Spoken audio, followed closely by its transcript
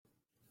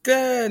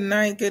Good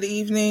night, good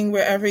evening,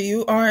 wherever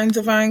you are in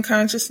divine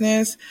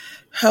consciousness.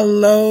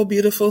 Hello,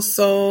 beautiful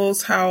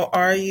souls. How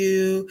are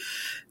you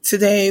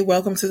today?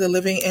 Welcome to the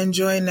Living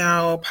Enjoy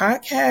Now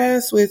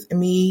podcast with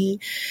me,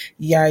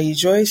 Yai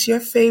Joyce, your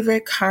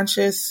favorite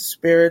conscious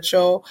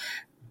spiritual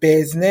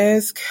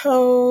business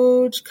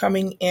coach,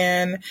 coming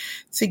in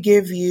to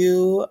give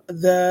you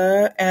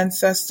the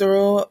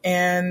ancestral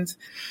and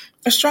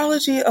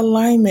astrology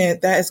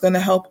alignment that is going to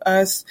help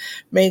us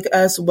make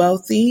us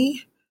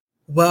wealthy,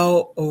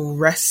 well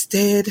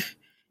rested,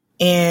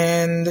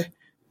 and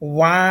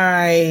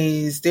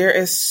wise. There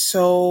is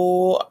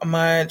so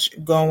much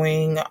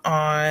going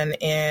on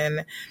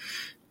in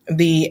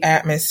the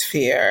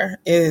atmosphere.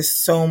 It is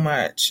so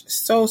much,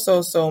 so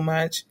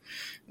much.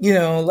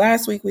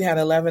 Last week we had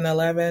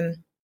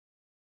 11/11,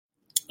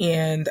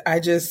 and it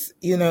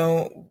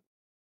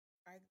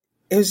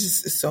was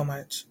just so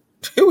much.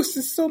 It was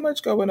just so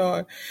much going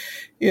on.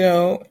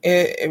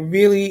 It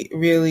really,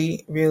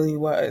 really, really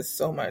was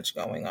so much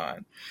going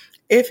on.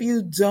 If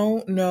you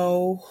don't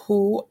know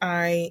who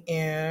I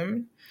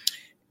am,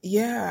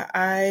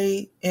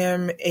 I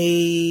am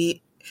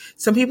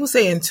some people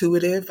say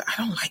intuitive. I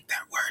don't like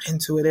that word,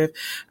 intuitive.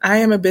 I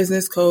am a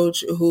business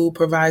coach who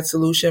provides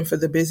solution for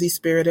the busy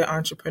spirited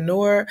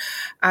entrepreneur.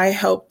 I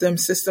help them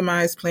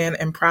systemize, plan,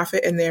 and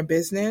profit in their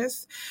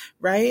business,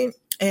 right?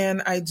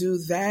 And I do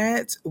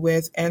that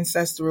with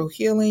ancestral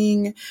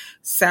healing,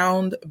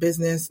 sound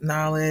business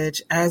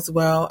knowledge, as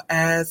well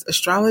as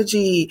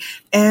astrology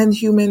and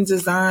human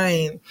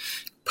design.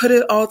 Put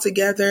it all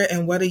together,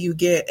 and what do you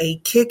get? A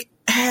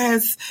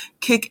kick-ass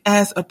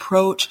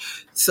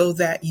approach so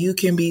that you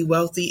can be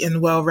wealthy and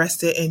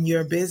well-rested in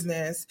your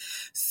business.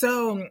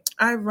 So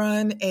I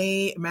run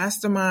a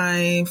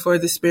mastermind for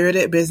the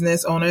spirited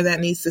business owner that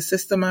needs to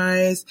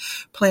systemize,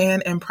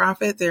 plan, and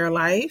profit their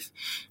life,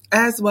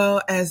 as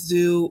well as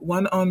do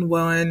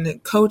one-on-one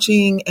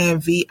coaching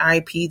and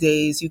VIP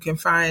days. You can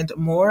find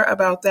more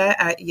about that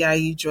at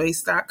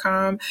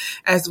yaijoyce.com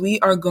as we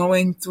are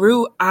going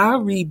through our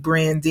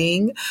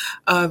rebranding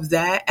of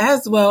that,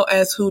 as well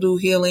as Hoodoo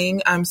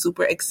Healing. I'm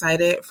super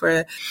excited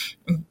for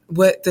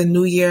what the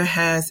new year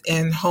has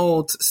in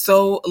hold.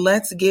 So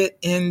let's get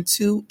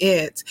into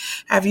it.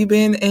 Have you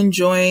been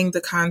enjoying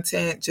the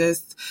content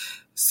just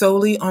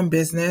solely on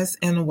business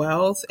and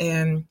wealth?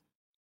 And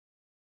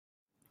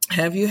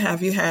Have you?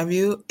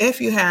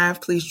 If you have,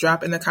 please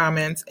drop in the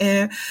comments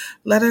and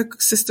let a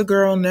sister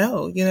girl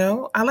know.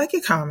 I like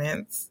your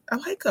comments. I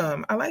like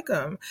them.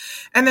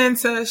 And then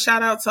to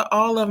shout out to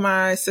all of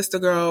my sister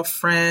girl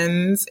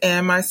friends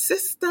and my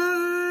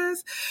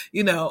sisters.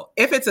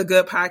 If it's a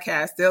good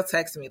podcast, they'll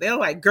text me. They're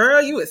like,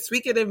 girl, you is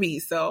speaking to me.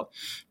 So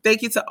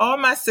thank you to all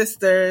my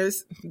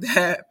sisters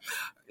that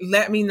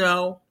let me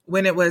know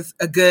when it was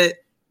a good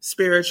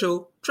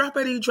spiritual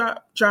droppity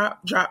drop.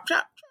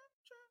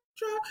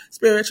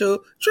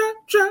 Spiritual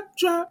drop,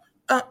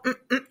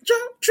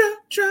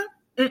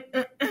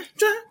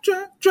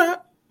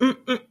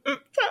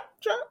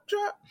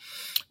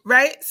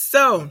 right?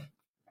 So,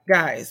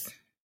 guys,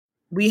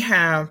 we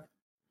have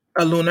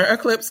a lunar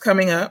eclipse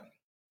coming up.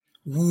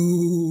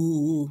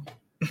 Woo.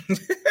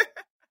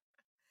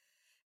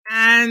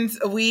 And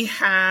we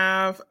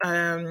have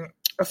a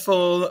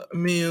full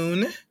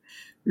moon.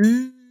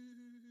 Ooh.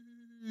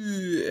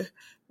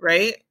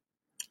 Right?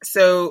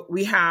 So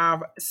we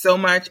have so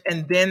much,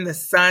 and then the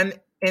sun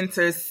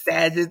enters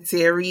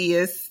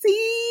Sagittarius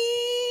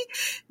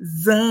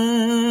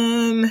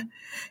season.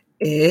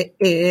 It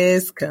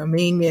is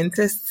coming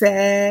into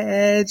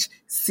Sag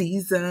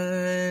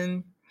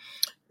season.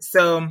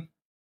 So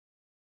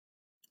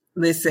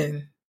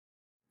listen,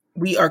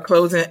 we are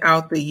closing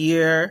out the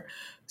year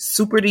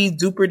superty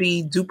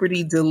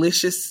duperty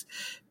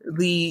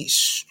deliciously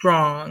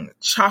strong,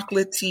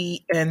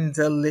 chocolatey and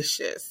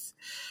delicious.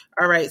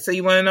 All right, so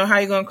you want to know how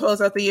you're going to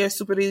close out the year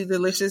super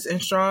delicious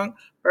and strong?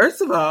 First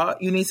of all,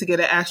 you need to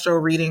get an astro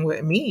reading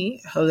with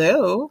me.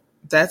 Hello,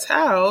 that's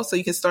how. So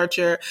you can start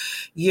your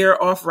year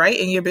off right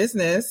in your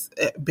business.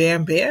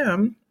 Bam,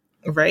 bam,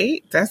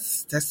 right?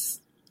 That's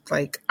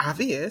like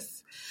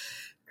obvious.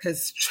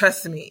 Because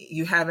trust me,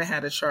 you haven't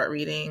had a chart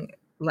reading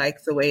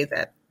like the way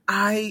that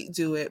I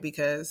do it,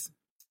 because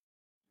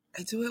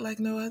I do it like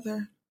no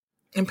other.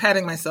 I'm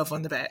patting myself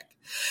on the back.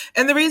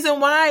 And the reason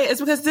why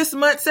is because this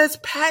month says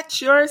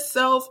pat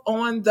yourself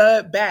on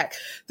the back.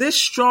 This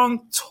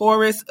strong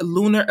Taurus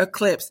lunar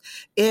eclipse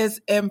is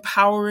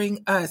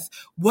empowering us.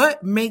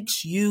 What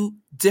makes you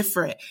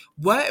different?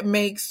 What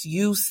makes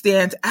you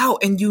stand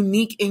out and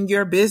unique in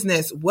your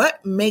business?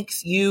 What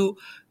makes you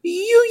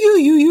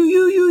you?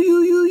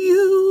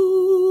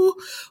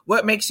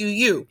 What makes you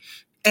you?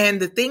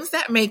 And the things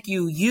that make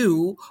you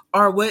you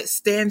are what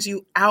stands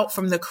you out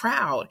from the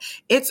crowd.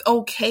 It's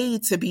okay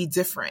to be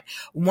different.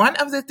 One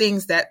of the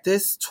things that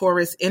this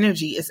Taurus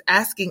energy is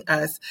asking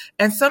us,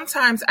 and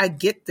sometimes I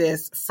get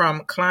this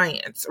from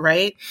clients,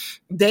 right?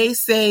 They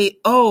say,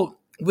 oh,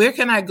 where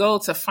can I go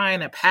to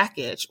find a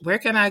package? Where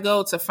can I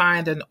go to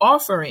find an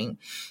offering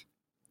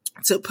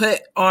to put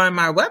on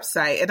my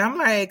website? And I'm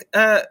like,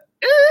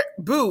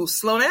 Boo,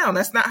 slow down.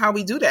 That's not how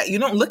we do that. You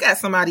don't look at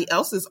somebody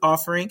else's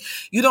offering.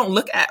 You don't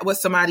look at what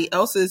somebody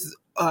else is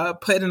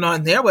putting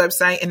on their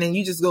website and then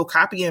you just go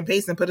copy and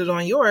paste and put it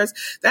on yours.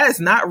 That is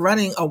not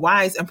running a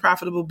wise and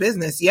profitable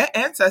business. Your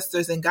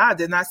ancestors and God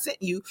did not send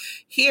you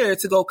here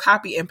to go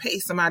copy and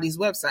paste somebody's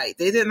website.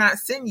 They did not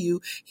send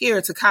you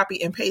here to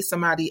copy and paste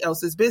somebody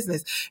else's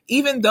business.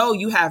 Even though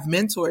you have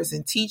mentors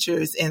and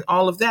teachers and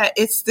all of that,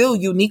 it's still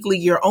uniquely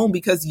your own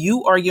because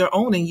you are your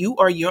own and you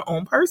are your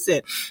own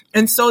person.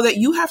 And so that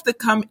you have to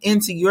come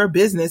into your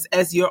business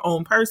as your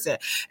own person.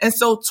 And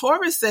so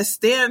Taurus says,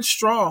 stand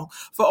strong.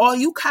 For all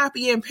you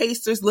copy and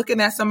pasters looking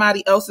at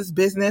somebody else's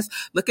business,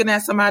 looking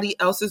at somebody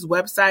else's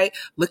website,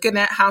 looking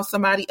at how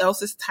somebody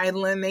else is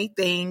titling their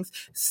things,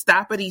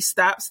 stop,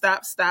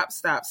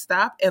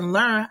 and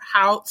learn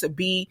how to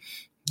be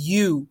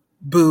you,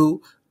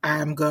 boo.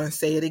 I'm going to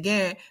say it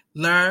again.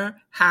 Learn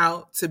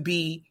how to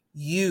be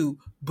you,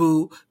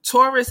 boo.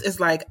 Taurus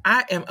is like,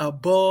 I am a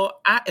bull.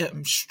 I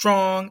am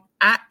strong.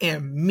 I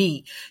am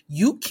me.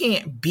 You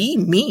can't be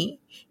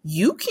me.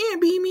 You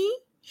can't be me.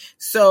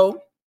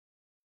 So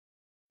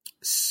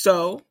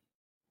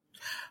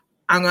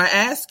I'm going to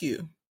ask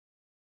you,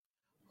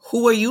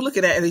 who are you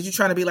looking at and are you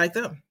trying to be like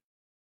them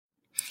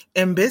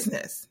in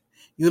business?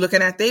 You're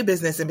looking at their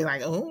business and be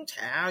like, oh,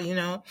 child,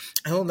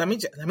 let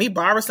me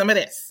borrow some of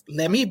this.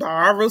 Let me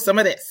borrow some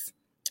of this.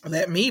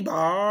 Let me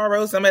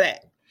borrow some of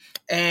that.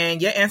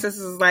 And your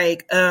ancestors is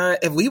like,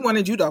 if we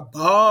wanted you to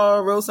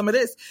borrow some of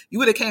this, you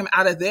would have came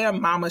out of their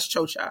mama's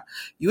chocha.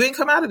 You ain't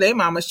come out of their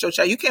mama's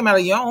chocha. You came out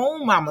of your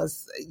own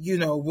mama's,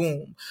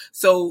 womb.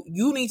 So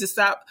you need to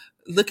stop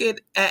looking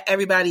at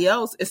everybody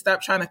else and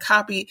stop trying to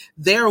copy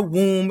their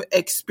womb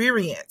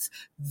experience.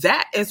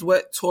 That is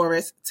what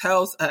Taurus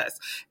tells us.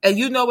 And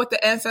you know what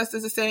the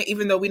ancestors are saying,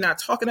 even though we're not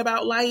talking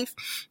about life,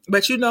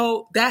 but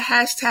that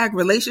hashtag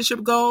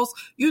relationship goals,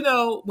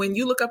 when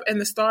you look up in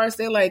the stars,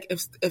 they're like,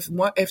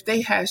 if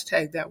they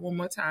hashtag that one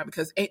more time,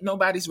 because ain't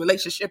nobody's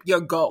relationship your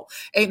goal.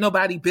 Ain't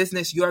nobody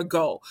business your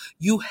goal.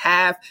 You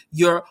have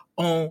your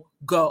own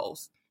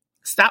goals.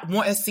 Stop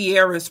wanting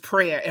Sierra's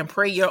prayer and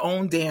pray your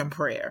own damn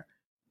prayer.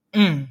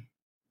 I'm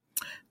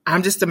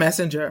just a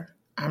messenger.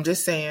 I'm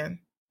just saying,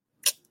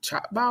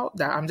 chop about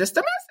that. I'm just a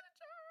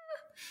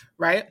messenger,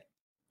 right?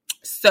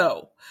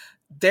 So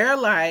they're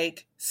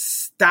like,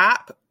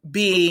 stop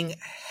being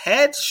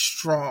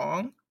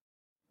headstrong,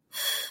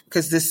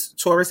 because this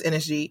Taurus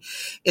energy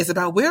is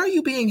about, where are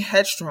you being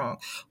headstrong?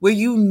 Where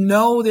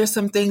there's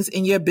some things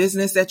in your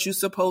business that you're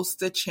supposed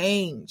to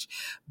change,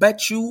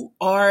 but you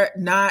are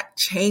not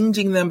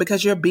changing them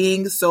because you're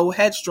being so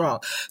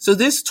headstrong. So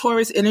this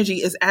Taurus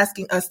energy is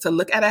asking us to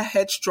look at a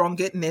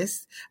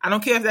headstrongness. I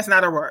don't care if that's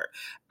not a word.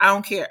 I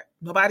don't care.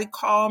 Nobody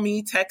call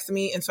me, text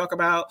me, and talk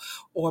about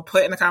or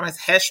put in the comments,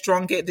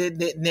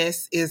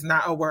 headstrongness is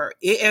not a word.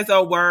 It is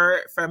a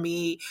word for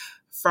me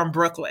from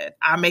Brooklyn.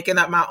 I'm making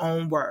up my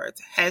own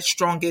words.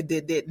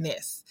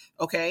 Headstrongness.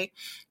 Okay.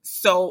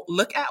 So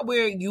look at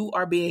where you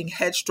are being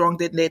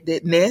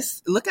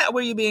headstrongness. Look at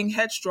where you're being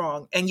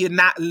headstrong and you're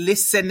not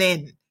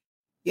listening.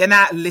 You're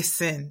not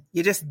listening.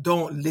 You just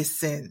don't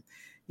listen.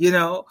 You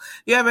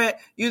ever,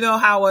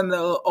 how when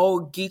the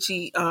old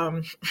Geechee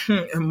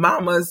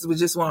mamas would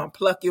just want to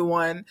pluck you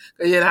one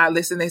because you're not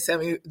listening. They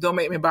say, don't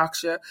make me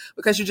box you,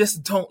 because you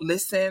just don't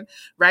listen,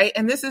 right?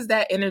 And this is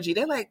that energy.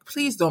 They're like,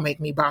 please don't make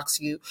me box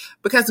you,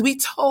 because we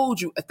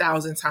told you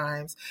 1,000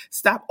 times,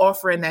 stop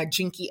offering that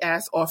jinky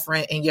ass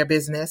offering in your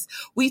business.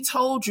 We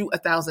told you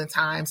 1,000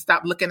 times,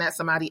 stop looking at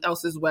somebody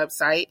else's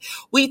website.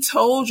 We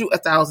told you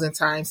 1,000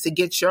 times to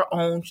get your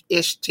own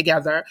ish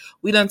together.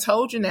 We done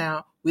told you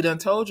now. We done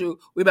told you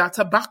we're about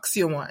to box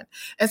you one.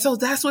 And so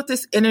that's what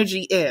this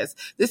energy is.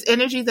 This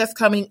energy that's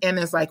coming in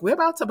is like, we're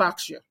about to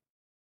box you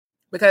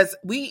because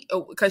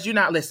you're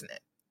not listening.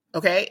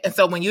 Okay. And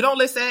so when you don't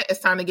listen,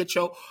 it's time to get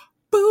your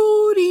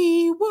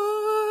booty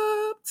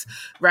whooped,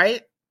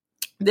 right?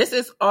 This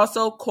is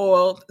also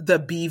called the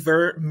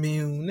beaver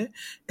moon.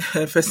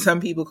 For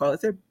some people call it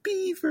the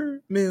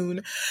beaver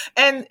moon.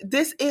 And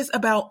this is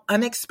about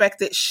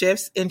unexpected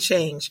shifts and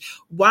change.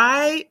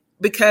 Why?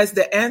 Because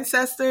the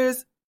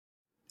ancestors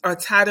are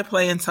tired of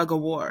playing tug of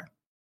war.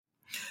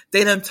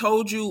 They done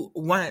told you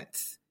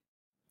once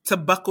to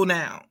buckle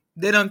down.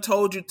 They done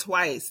told you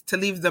twice to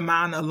leave the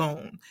man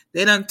alone.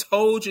 They done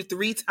told you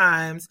 3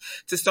 times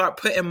to start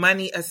putting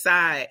money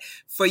aside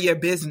for your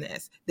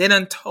business. They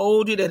done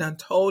told you. They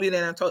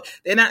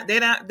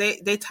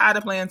tired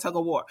of playing tug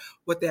of war.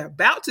 What they're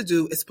about to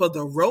do is pull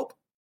the rope,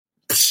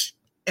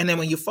 and then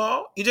when you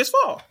fall, you just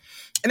fall.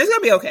 And it's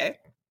going to be okay.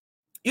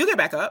 You'll get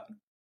back up.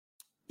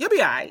 You'll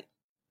be all right.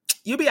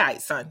 You'll be all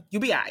right, son.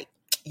 You'll be all right.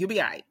 You'll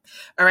be all right.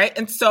 All right.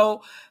 And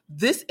so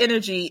this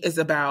energy is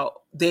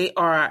about, they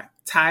are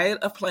tired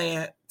of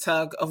playing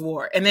tug of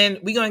war. And then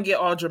we're going to get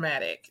all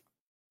dramatic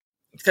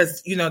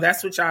because,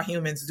 that's what y'all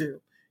humans do.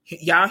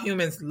 Y'all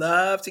humans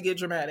love to get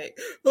dramatic.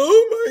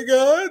 Oh my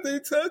God, they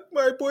took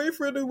my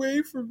boyfriend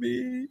away from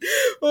me.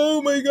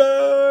 Oh my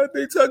God,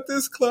 they took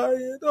this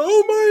client.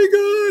 Oh my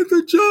God,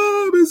 the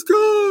job is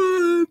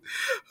gone.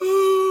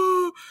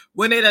 Oh.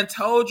 When they done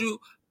told you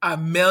a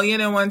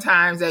million and one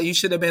times that you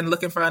should have been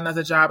looking for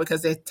another job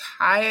because they're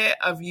tired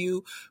of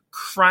you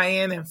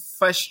crying and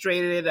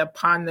frustrated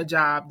upon the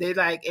job. They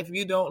like, if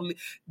you don't,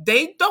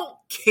 they don't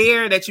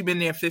care that you've been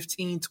there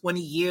 15,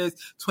 20 years,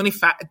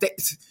 25.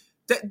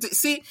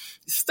 See,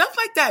 stuff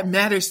like that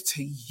matters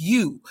to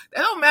you.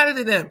 That don't matter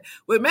to them.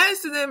 What matters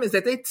to them is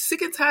that they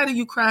sick and tired of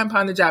you crying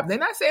upon the job. They're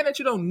not saying that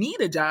you don't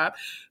need a job,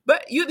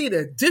 but you need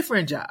a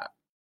different job.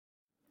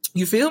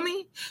 You feel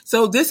me?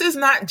 So this is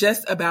not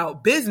just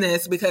about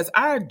business, because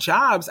our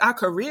jobs, our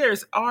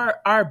careers are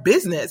our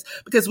business,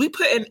 because we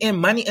putting in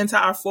money into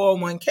our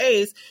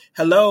 401ks.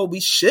 Hello, we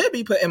should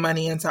be putting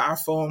money into our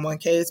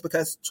 401ks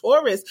because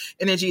Taurus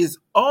energy is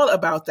all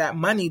about that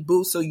money,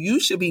 boo. So you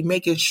should be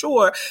making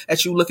sure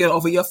that you're looking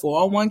over your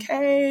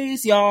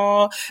 401ks,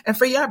 y'all. And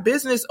for your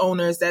business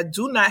owners that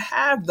do not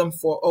have them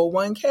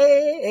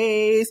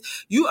 401ks,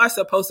 you are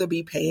supposed to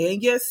be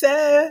paying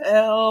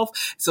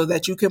yourself so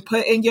that you can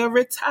put in your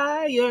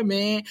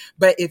retirement.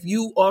 But if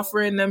you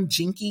offering them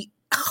jinky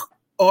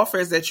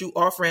offers that you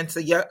offering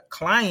to your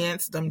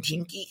clients, them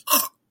jinky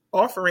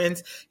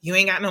offerings, you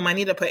ain't got no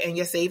money to put in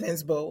your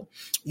savings, boo.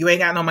 You ain't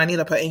got no money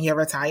to put in your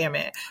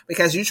retirement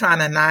because you trying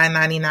to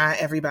 $9.99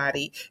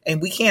 everybody,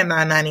 and we can't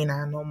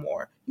 $9.99 no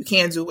more. You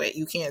can't do it.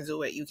 You can't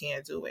do it. You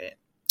can't do it.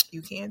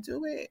 You can't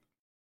do it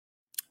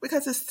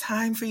because it's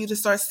time for you to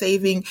start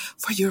saving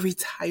for your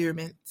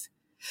retirement.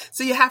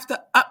 So you have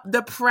to up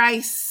the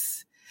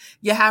price.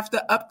 You have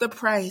to up the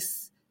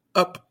price.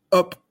 Up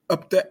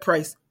that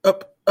price.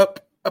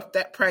 Up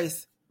that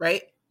price,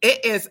 right?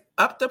 It is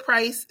up the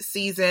price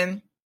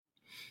season,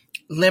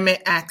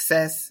 limit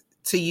access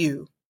to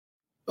you,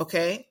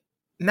 okay?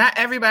 Not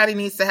everybody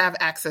needs to have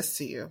access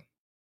to you.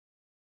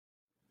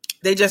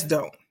 They just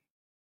don't.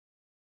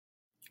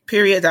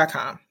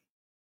 Period.com.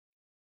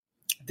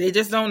 They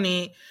just don't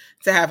need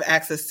to have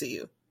access to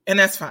you. And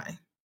that's fine,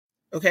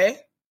 okay?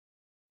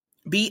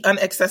 Be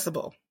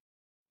unaccessible.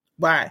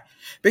 Why?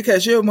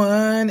 Because you're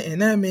one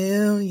in a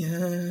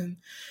million,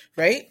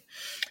 right?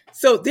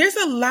 So there's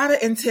a lot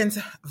of intense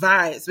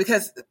vibes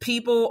because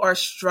people are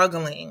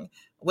struggling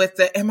with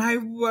the, am I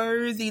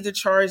worthy to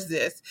charge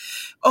this?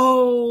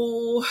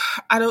 Oh,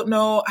 I don't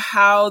know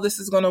how this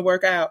is going to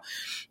work out.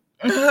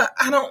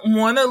 I don't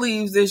want to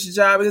leave this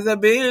job because I've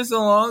been here so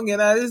long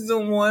and I just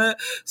don't want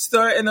to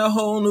start in a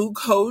whole new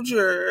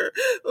culture.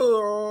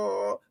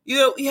 Oh,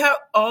 you have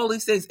all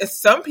these things. And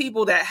some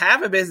people that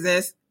have a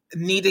business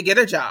need to get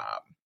a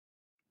job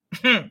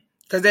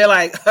because they're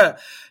like,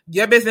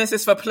 your business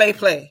is for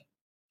play.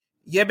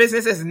 Your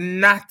business is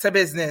not a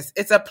business.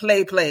 It's a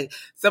play.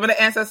 Some of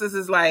the ancestors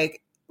is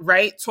like,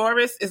 right?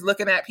 Taurus is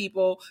looking at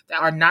people that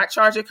are not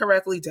charging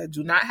correctly, that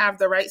do not have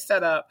the right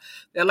setup.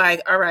 They're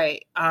like, all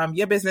right,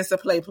 your business is a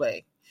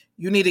play.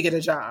 You need to get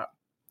a job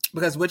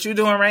because what you're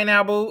doing right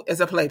now, boo,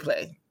 is a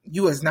play.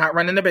 You is not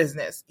running a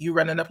business. You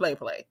running a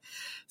play.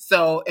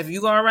 So if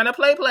you're going to run a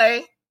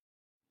play,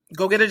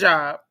 go get a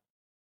job.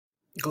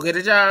 Go get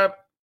a job.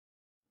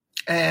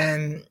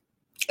 And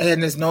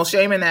there's no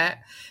shame in that.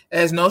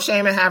 There's no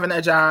shame in having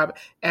a job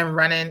and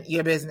running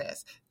your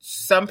business.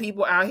 Some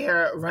people out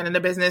here running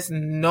a business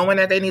knowing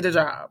that they need a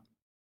job.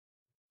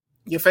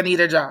 You need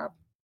a job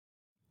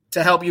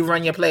to help you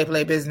run your play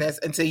business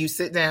until you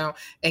sit down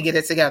and get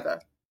it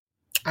together.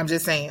 I'm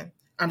just saying.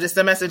 I'm just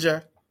a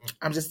messenger.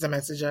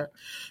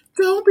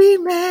 Don't be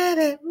mad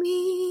at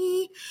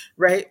me.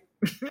 Right?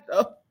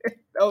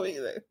 Don't be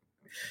like,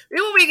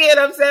 people be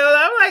getting upset.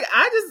 I'm like,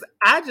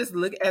 I just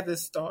look at the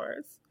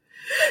stars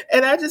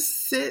and I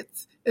just sit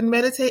and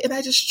meditate and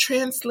I just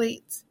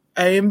translate.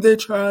 I am the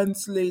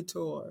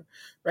translator,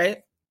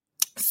 right?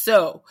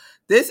 So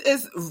this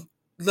is,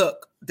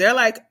 look, they're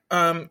like,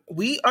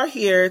 we are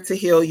here to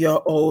heal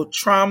your old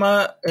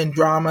trauma and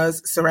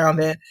dramas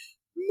surrounding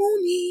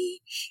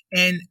money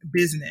and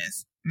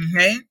business,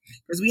 okay?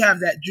 Because we have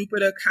that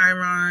Jupiter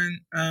Chiron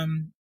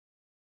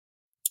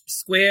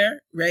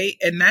square, right?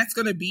 And that's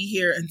going to be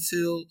here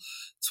until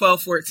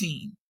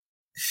 12/14.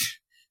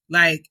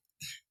 Like,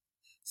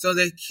 so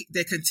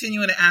they're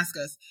continuing to ask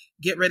us,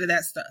 get rid of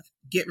that stuff.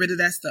 Get rid of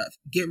that stuff.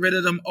 Get rid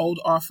of them old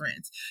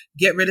offerings.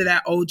 Get rid of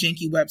that old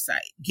janky website.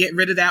 Get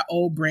rid of that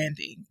old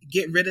branding.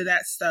 Get rid of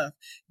that stuff.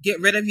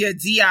 Get rid of your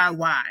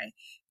DIY.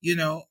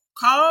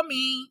 Call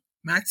me.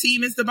 My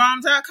team is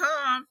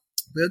thebomb.com.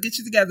 We'll get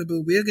you together,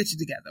 boo. We'll get you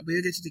together.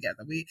 We'll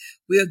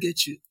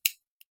get you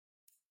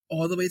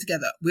all the way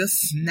together. We'll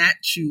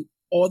snatch you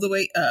all the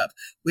way up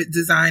with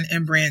design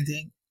and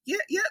branding.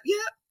 Yep.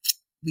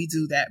 We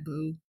do that,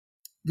 boo.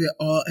 We're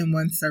all in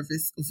one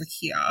service over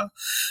here.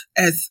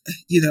 As,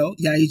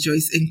 Yaya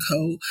Joyce and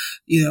Co.,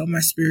 my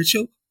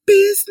spiritual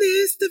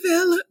business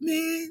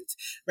development,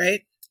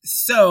 right?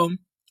 So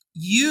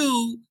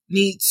you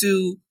need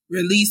to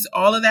release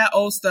all of that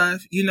old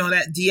stuff,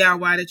 that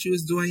DIY that you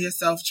was doing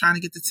yourself, trying to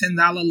get the $10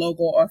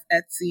 logo off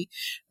Etsy.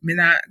 I'm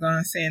not going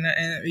to say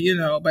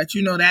that, but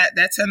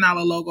that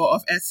 $10 logo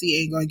off Etsy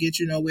ain't going to get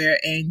you nowhere.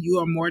 And you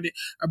are more than,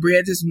 a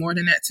brand is more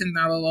than that $10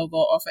 logo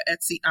off of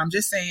Etsy. I'm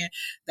just saying,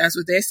 that's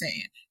what they're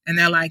saying. And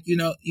they're like,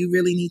 you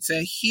really need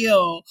to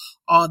heal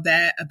all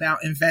that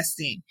about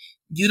investing.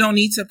 You don't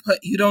need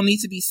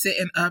to be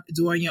sitting up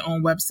doing your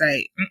own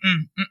website.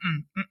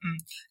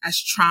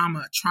 That's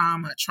trauma.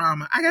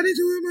 I gotta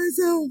do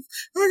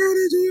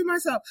it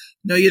myself.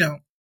 No, you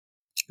don't.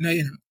 No,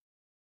 you don't.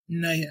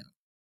 No, you don't.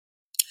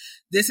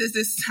 This is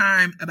this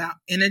time about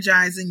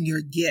energizing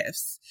your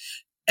gifts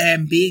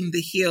and being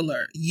the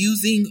healer,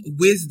 using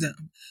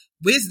wisdom.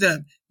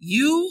 Wisdom.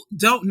 You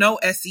don't know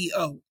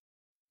SEO.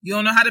 You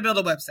don't know how to build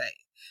a website.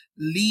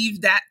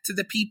 Leave that to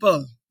the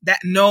people that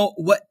know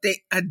what they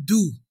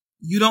do.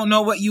 You don't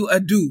know what you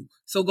do.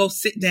 So go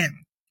sit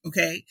down.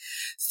 Okay.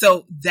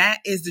 So that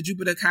is the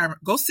Jupiter Chiron.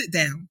 Go sit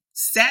down.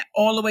 Sat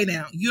all the way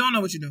down. You don't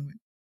know what you're doing.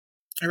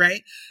 All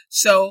right.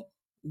 So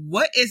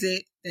what is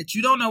it that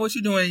you don't know what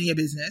you're doing in your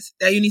business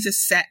that you need to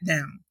sit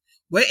down?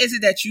 What is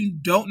it that you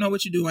don't know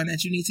what you're doing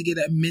that you need to get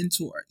a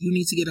mentor? You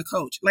need to get a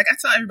coach. Like I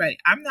tell everybody,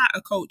 I'm not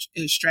a coach,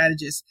 a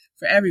strategist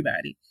for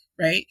everybody,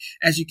 right?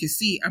 As you can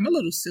see, I'm a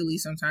little silly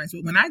sometimes,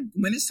 but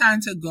when it's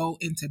time to go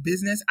into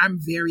business, I'm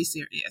very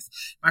serious.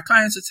 My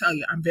clients will tell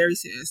you I'm very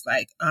serious.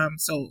 Like,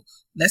 so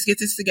let's get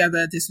this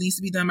together. This needs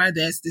to be done by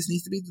this. This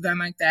needs to be done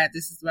like that.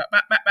 This is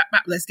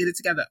let's get it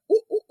together.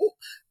 Ooh, ooh, ooh.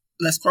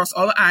 Let's cross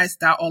all the I's,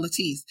 dot all the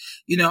T's.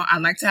 You know, I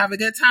like to have a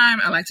good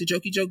time. I like to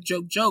joke.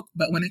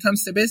 But when it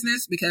comes to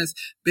business, because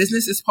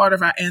business is part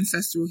of our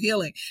ancestral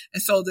healing.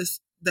 And so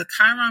the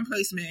Chiron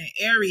placement in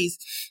Aries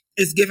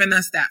is giving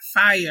us that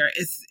fire.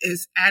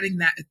 It's adding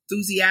that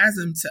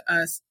enthusiasm to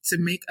us to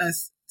make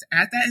us to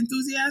add that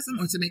enthusiasm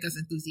or to make us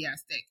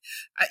enthusiastic.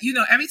 You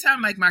know, every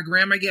time like my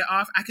grammar get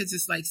off, I could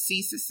just like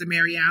see Sister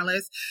Mary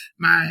Alice,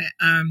 my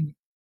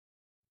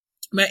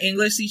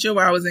English teacher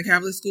while I was in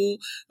Catholic school,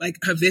 like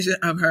her vision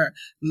of her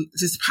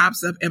just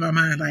pops up in my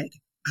mind, like,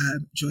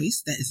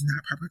 Joyce, that is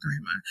not proper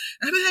grammar.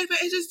 And I'd be like,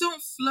 but it just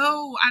don't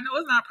flow. I know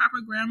it's not proper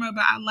grammar,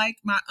 but I like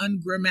my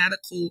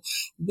ungrammatical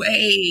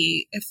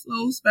way. It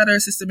flows better,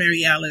 Sister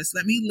Mary Alice.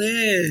 Let me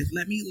live.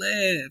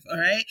 All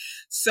right.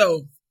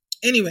 So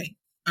anyway,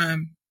 I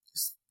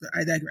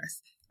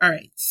digress. All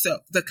right. So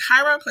the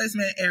Chiron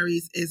placement in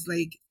Aries is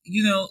like,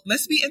 you know,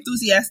 let's be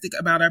enthusiastic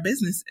about our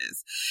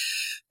businesses.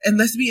 And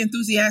let's be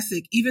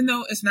enthusiastic, even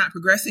though it's not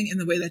progressing in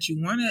the way that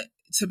you want it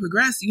to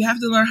progress. You have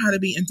to learn how to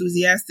be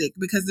enthusiastic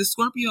because the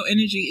Scorpio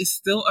energy is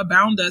still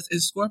abound us,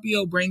 and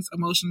Scorpio brings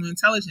emotional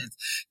intelligence.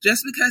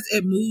 Just because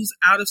it moves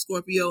out of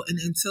Scorpio and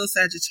until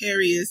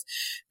Sagittarius,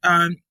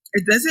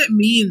 it doesn't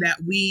mean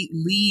that we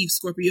leave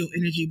Scorpio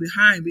energy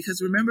behind,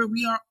 because remember,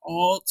 we are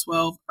all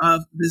 12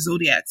 of the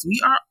zodiacs. We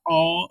are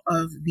all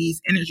of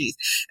these energies.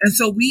 And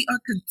so we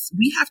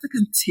have to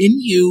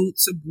continue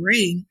to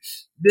bring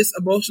this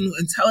emotional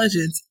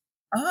intelligence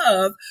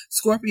of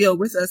Scorpio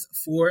with us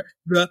for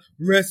the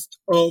rest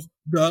of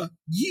the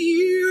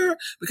year.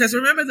 Because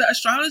remember, the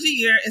astrology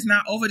year is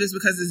not over just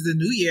because it's the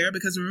new year,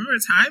 because remember,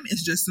 time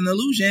is just an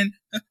illusion.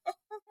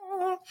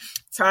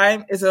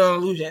 Time is an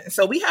illusion.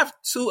 So we have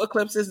 2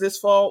 eclipses this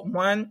fall,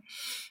 one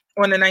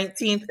on the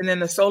 19th and then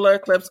the solar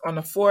eclipse on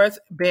the 4th.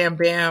 Bam,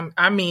 bam.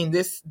 I mean,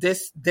 this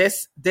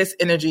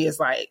energy is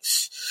like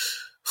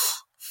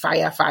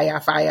fire,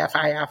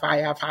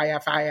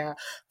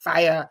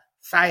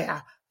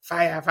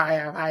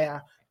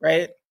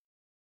 right?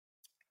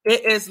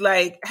 It is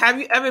like, have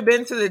you ever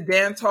been to the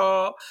dance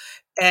hall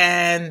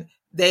and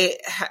they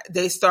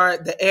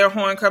start, the air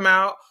horn come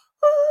out,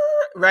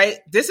 right?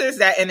 This is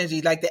that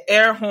energy. Like the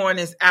air horn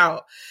is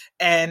out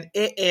and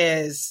it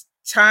is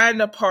time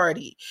to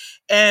party.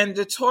 And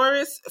the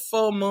Taurus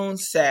full moon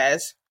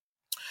says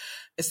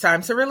it's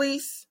time to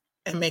release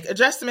and make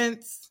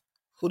adjustments.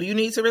 Who do you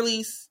need to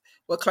release?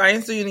 What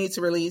clients do you need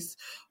to release?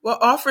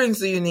 What offerings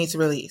do you need to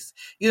release?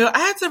 You know, I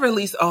had to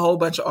release a whole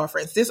bunch of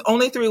offerings. There's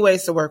only 3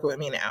 ways to work with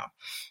me now.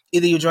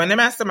 Either you join the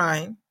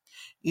mastermind,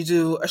 you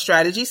do a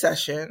strategy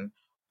session,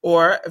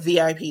 or a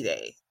VIP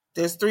day.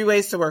 There's 3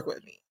 ways to work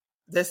with me.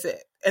 That's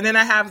it. And then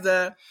I have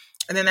the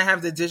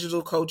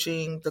digital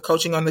coaching, the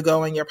coaching on the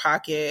go in your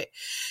pocket,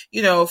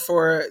 you know,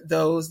 for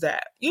those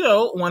that, you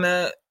know, want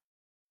to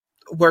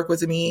work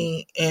with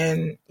me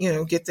and, you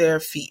know, get their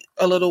feet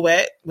a little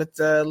wet with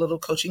the little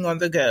coaching on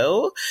the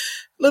go,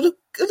 a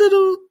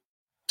little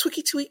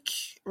tweak,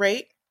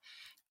 right?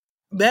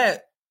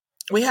 But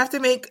we have to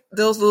make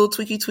those little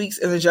tweaks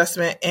and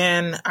adjustment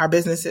in our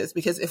businesses,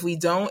 because if we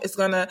don't, it's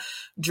going to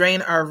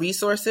drain our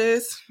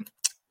resources,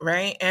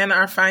 right? And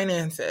our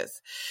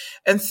finances.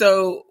 And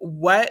so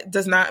what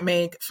does not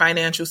make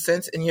financial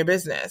sense in your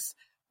business?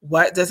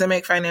 What doesn't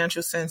make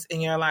financial sense in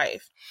your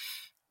life?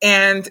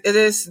 And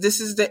this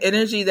is the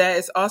energy that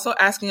is also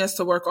asking us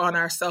to work on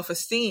our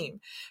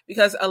self-esteem,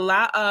 because a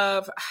lot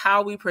of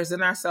how we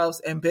present ourselves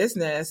in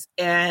business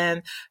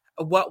and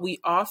what we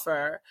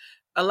offer,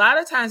 a lot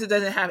of times it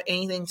doesn't have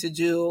anything to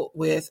do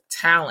with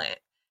talent,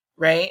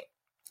 right?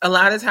 A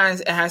lot of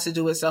times it has to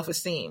do with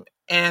self-esteem.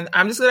 And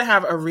I'm just going to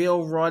have a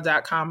real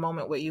raw.com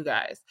moment with you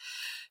guys.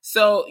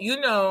 So,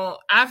 you know,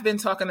 I've been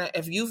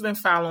if you've been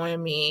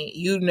following me,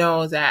 you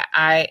know that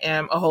I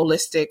am a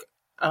holistic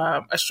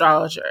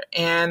astrologer,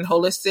 and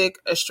holistic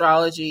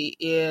astrology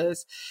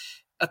is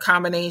a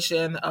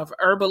combination of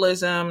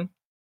herbalism,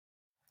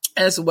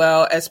 as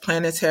well as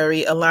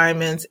planetary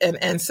alignments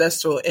and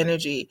ancestral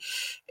energy.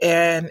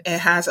 And it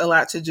has a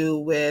lot to do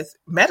with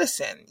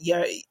medicine,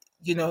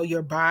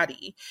 your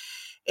body.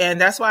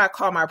 And that's why I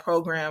call my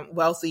program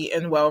Wealthy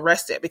and Well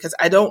Rested, because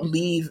I don't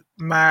leave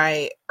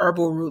my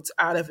herbal roots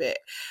out of it.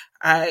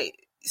 I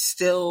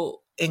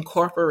still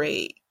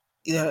incorporate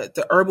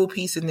the herbal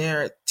piece in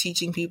there,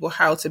 teaching people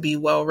how to be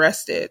well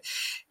rested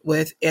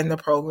within the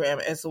program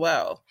as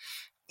well.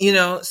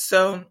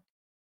 So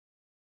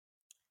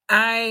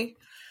I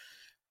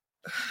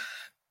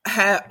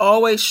had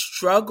always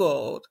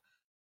struggled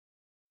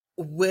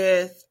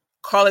with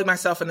calling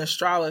myself an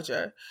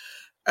astrologer,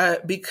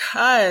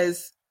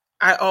 because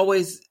I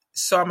always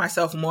saw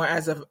myself more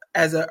as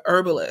a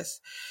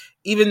herbalist,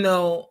 even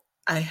though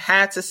I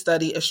had to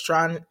study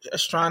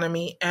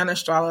astronomy and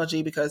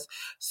astrology, because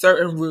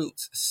certain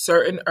roots,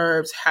 certain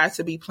herbs had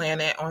to be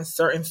planted on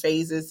certain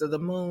phases of the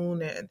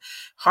moon and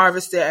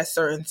harvested at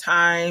certain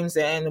times.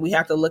 And we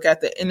have to look at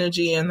the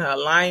energy and the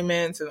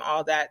alignments and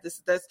all that.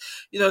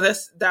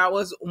 That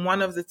was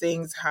one of the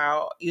things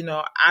how,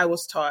 I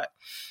was taught.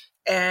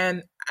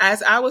 And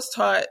as I was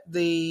taught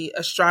the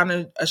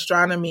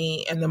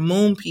astronomy and the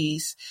moon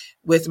piece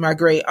with my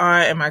great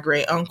aunt and my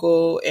great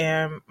uncle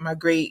and my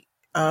great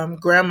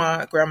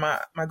grandma,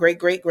 my great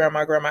great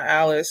grandma, Grandma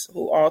Alice,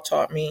 who all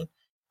taught me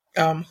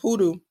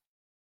hoodoo,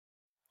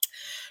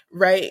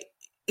 right?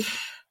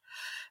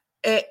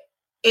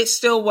 It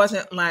still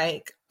wasn't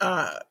like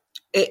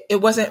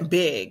it wasn't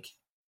big.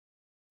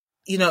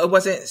 It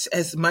wasn't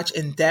as much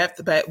in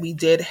depth, but we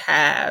did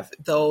have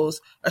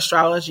those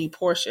astrology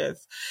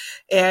portions.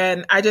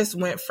 And I just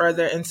went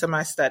further into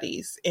my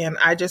studies, and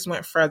I just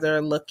went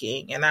further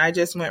looking, and I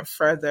just went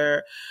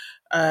further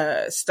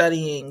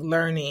studying,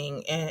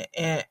 learning,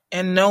 and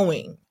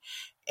knowing.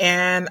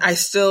 And I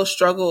still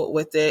struggled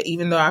with it,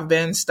 even though I've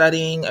been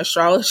studying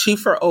astrology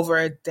for over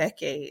a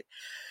decade.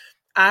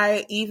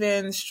 I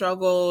even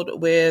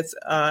struggled with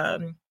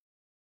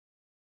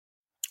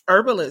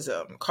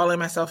herbalism, calling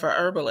myself a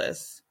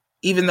herbalist,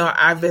 even though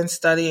I've been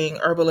studying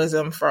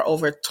herbalism for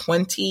over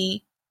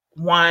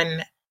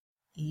 21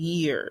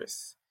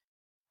 years.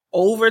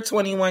 Over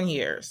 21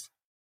 years.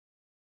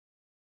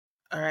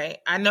 All right.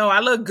 I know I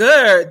look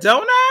good,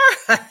 don't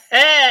I?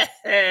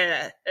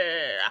 I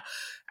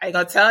ain't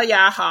gonna tell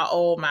y'all how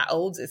old my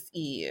oldest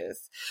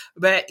is.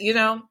 But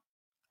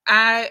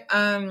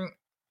I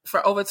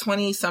for over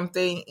 20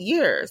 something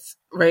years,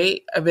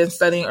 right? I've been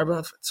studying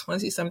herbalism for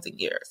 20 something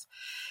years.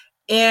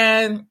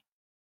 And,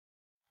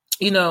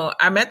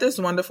 I met this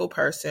wonderful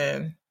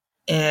person,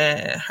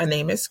 and her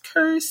name is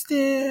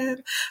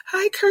Kirsten.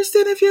 Hi,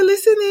 Kirsten, if you're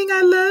listening,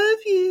 I love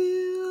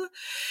you.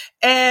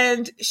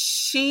 And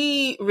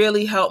she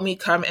really helped me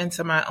come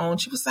into my own.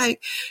 She was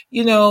like,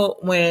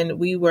 when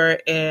we were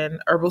in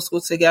herbal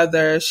school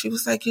together, she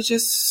was like, you're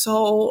just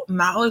so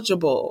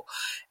knowledgeable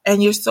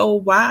and you're so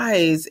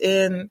wise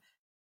in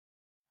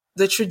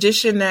the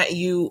tradition that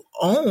you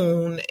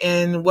own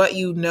and what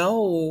you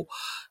know,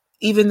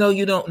 even though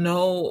you don't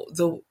know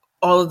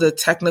all of the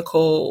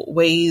technical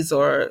ways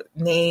or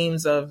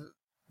names of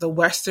the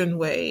Western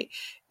way,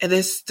 it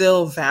is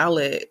still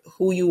valid.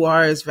 Who you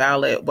are is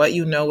valid. What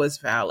you know is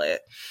valid.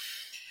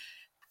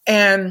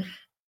 And,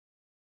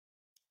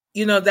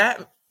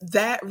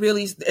 that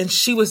really, and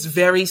she was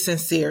very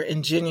sincere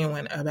and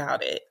genuine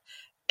about it.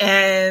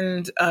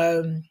 And,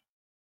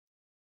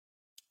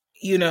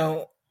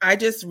 I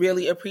just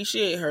really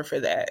appreciate her for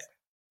that.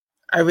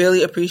 I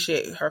really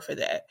appreciate her for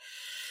that.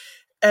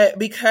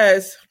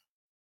 Because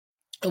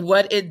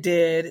what it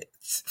did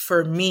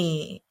for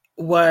me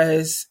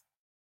was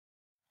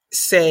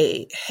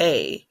say,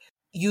 hey,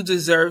 you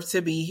deserve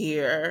to be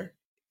here.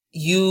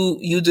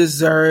 You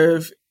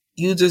deserve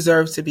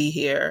to be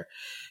here.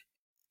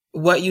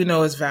 What you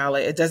know is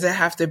valid. It doesn't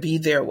have to be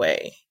their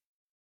way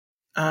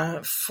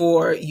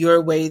for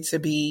your way to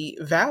be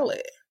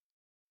valid.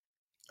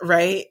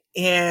 Right?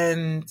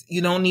 And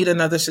you don't need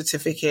another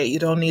certificate. You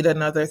don't need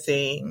another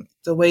thing.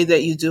 The way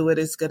that you do it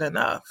is good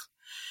enough.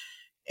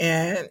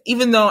 And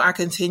even though I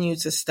continue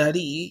to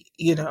study,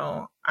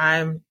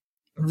 I'm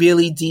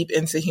really deep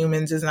into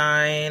human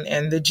design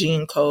and the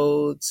gene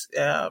codes,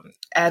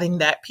 adding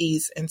that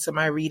piece into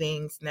my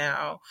readings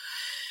now.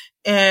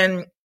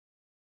 And,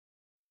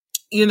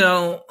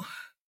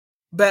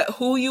 but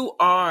who you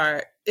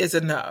are is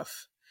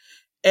enough.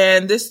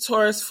 And this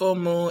Taurus full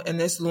moon and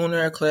this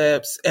lunar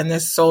eclipse and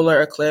this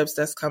solar eclipse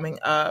that's coming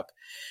up,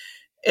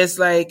 it's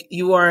like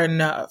you are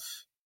enough,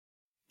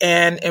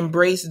 and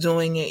embrace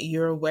doing it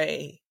your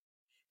way.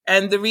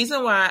 And the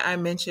reason why I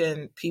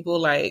mention people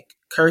like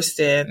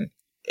Kirsten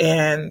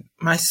and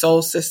my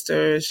soul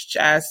sisters,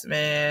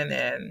 Jasmine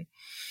and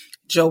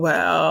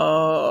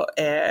Joelle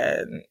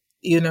and,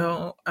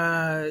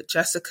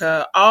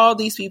 Jessica, all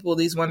these people,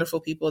 these wonderful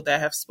people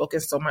that have spoken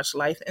so much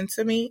life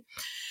into me,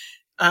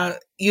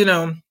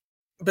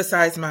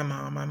 besides my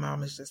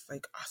mom is just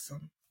like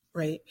awesome.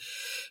 Right.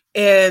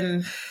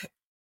 And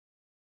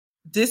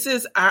this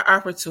is our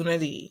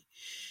opportunity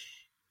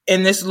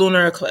in this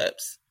lunar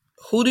eclipse.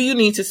 Who do you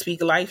need to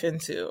speak life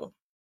into?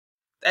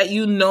 that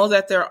you know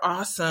that they're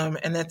awesome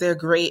and that they're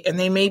great, and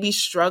they may be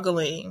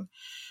struggling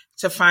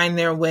to find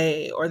their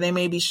way, or they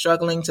may be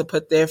struggling to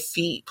put their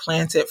feet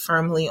planted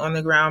firmly on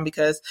the ground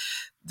because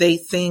they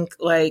think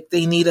like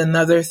they need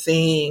another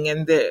thing,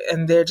 and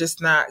they're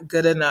just not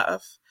good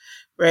enough,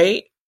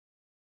 right?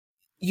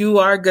 You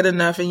are good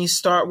enough, and you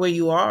start where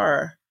you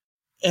are,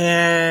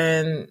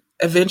 and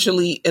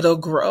eventually it'll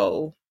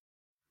grow,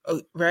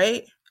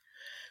 right?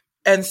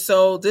 And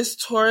so this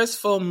Taurus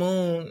full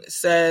moon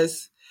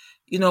says,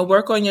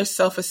 work on your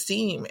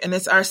self-esteem. And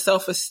it's our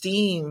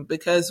self-esteem,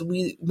 because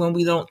when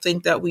we don't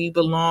think that we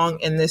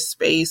belong in this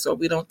space, or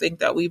we don't think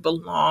that we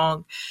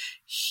belong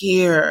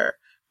here,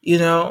 we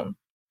don't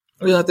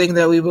think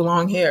that we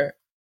belong here.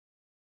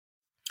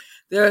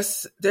 There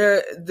have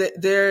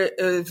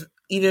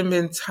even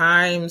been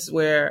times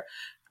where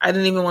I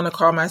didn't even want to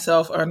call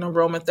myself an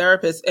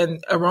aromatherapist,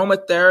 and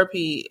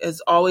aromatherapy has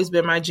always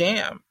been my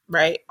jam,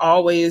 right?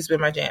 Always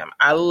been my jam.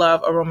 I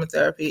love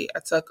aromatherapy.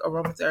 I took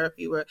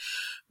aromatherapy with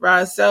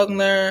Roz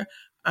Selgner.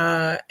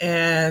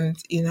 And,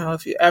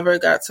 if you ever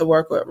got to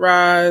work with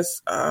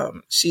Roz,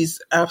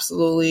 she's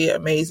absolutely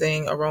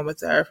amazing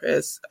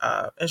aromatherapist,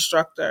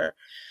 instructor.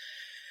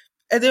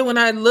 And then when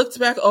I looked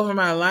back over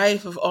my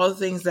life of all the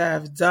things that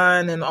I've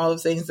done and all the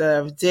things that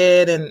I've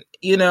did, and,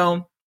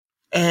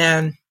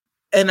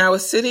 and I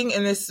was sitting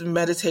in this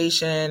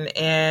meditation,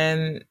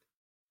 and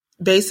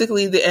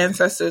basically the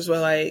ancestors were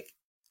like,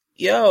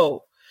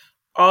 yo,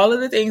 all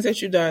of the things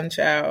that you've done,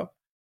 child,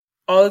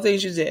 all the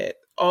things you did,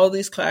 all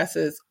these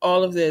classes,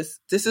 all of this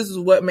is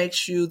what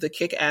makes you the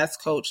kick-ass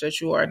coach that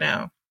you are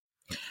now.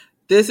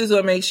 This is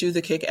what makes you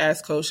the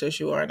kick-ass coach that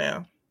you are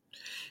now.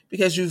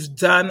 Because you've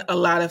done a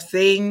lot of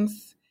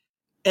things,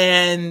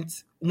 and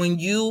when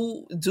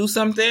you do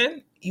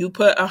something, you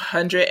put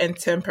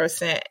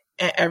 110%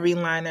 in every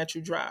line that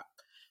you drop.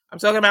 I'm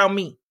talking about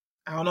me.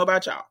 I don't know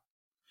about y'all.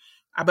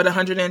 I put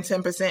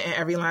 110% in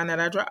every line that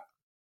I drop.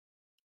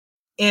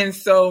 And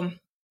so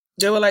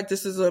they were like,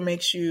 this is what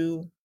makes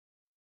you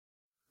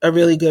a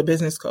really good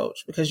business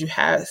coach, because you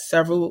had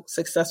several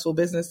successful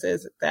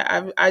businesses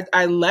that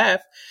I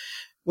left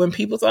when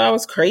people thought I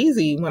was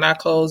crazy when I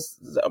closed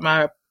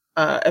my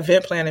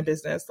event planning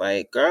business.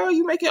 Like, girl,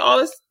 you making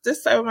all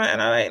this type of money?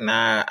 And I'm like,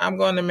 nah, I'm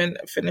going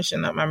to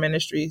finishing up my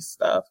ministry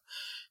stuff,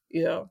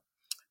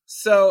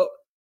 So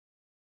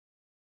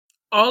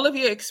all of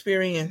your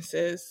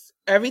experiences,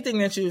 everything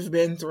that you've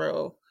been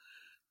through,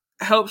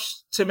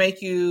 helps to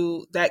make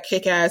you that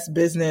kick-ass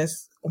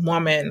business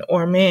woman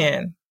or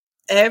man.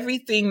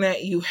 Everything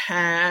that you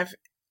have,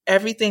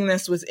 everything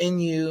that's within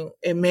you,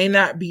 it may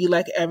not be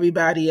like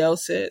everybody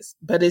else's,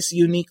 but it's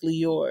uniquely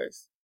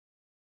yours.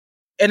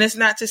 And it's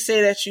not to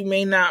say that you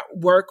may not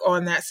work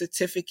on that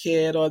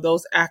certificate or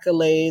those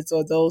accolades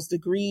or those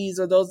degrees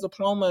or those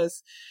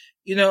diplomas,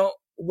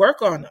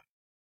 work on them.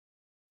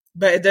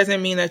 But it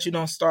doesn't mean that you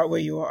don't start where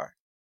you are.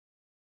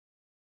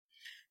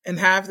 And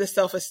have the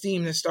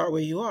self-esteem to start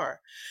where you are.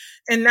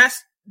 And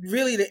that's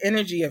really the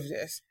energy of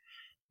this.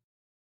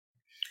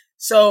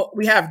 So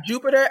we have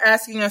Jupiter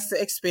asking us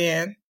to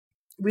expand.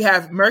 We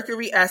have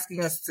Mercury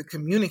asking us to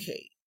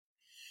communicate.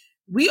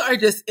 We are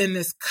just in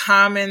this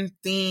common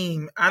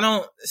theme.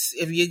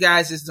 If you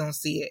guys just don't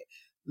see it,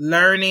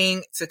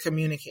 learning to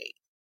communicate,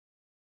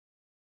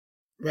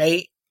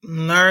 right?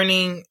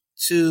 Learning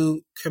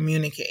to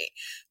communicate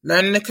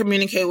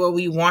what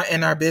we want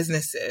in our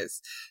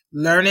businesses,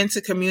 learning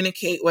to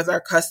communicate with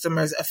our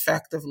customers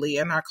effectively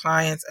and our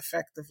clients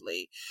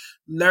effectively,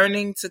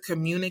 learning to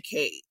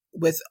communicate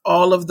with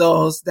all of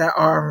those that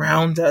are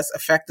around us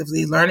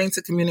effectively, learning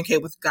to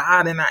communicate with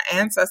God and our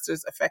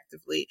ancestors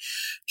effectively.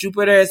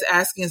 Jupiter is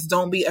asking us,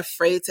 don't be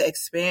afraid to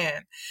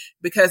expand,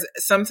 because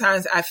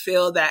sometimes I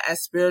feel that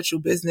as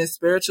spiritual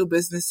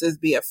businesses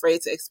be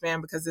afraid to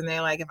expand, because then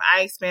they're like, if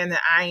I expand, then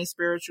I ain't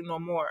spiritual no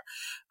more.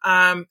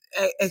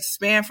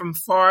 Expand from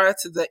far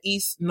to the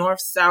east,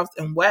 north, south,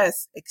 and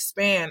west.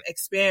 Expand.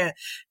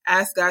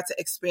 Ask God to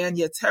expand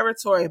your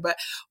territory. But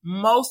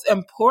most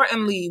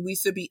importantly, we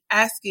should be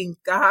asking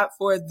God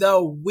for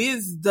the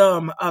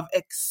wisdom of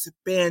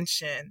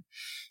expansion.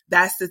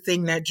 That's the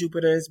thing that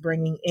Jupiter is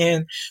bringing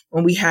in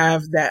when we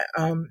have that,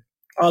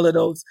 all of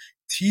those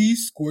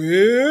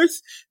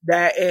T-squares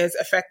that is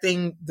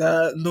affecting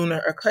the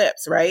lunar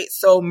eclipse, right?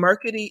 So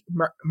Mercury,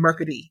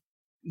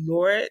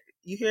 Lord,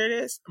 you hear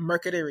this?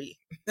 Mercury.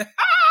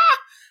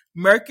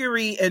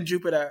 Mercury and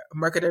Jupiter.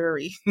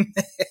 Mercury.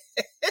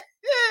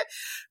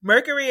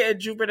 Mercury and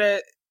Jupiter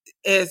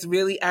is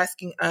really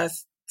asking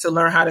us to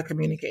learn how to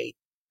communicate.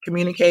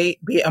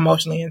 Be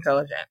emotionally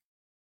intelligent.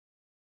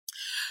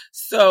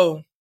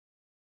 So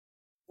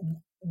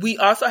we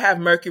also have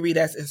Mercury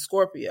that's in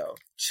Scorpio.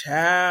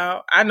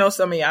 Child, I know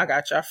some of y'all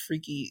got y'all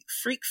freak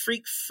flag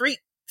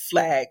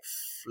flying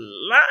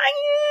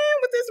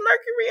with this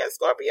Mercury and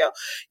Scorpio.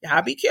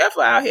 Y'all be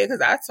careful out here, because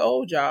I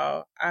told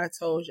y'all.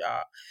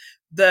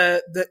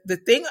 The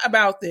thing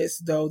about this,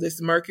 though,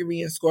 this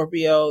Mercury and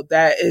Scorpio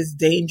that is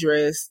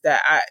dangerous,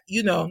 that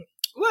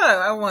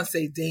well, I won't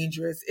say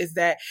dangerous, is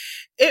that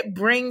it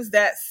brings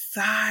that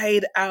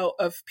side out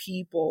of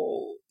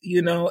people.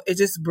 It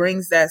just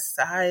brings that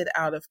side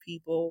out of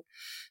people.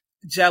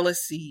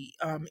 Jealousy,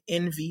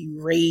 envy,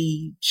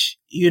 rage,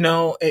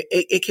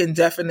 it can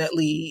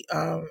definitely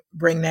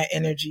bring that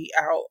energy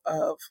out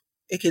of,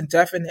 it can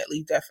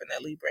definitely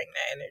bring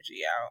that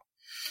energy out.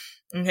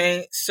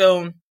 Okay.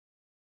 So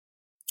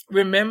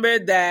remember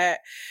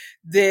that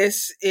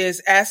this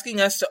is asking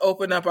us to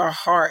open up our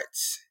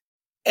hearts.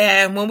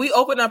 And when we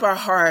open up our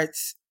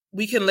hearts,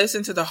 we can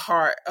listen to the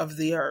heart of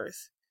the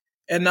earth.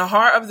 And the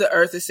heart of the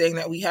earth is saying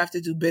that we have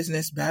to do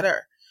business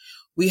better.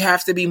 We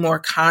have to be more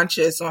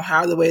conscious on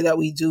how the way that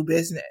we do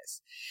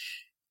business.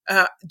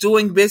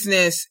 Doing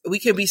business, we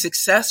can be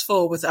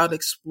successful without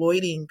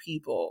exploiting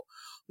people.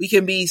 We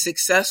can be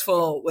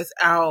successful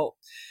without,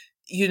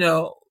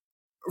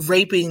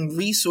 raping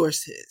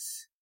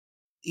resources.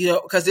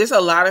 Because there's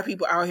a lot of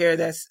people out here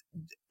that's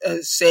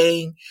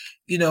saying,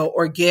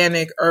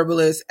 organic,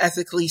 herbalist,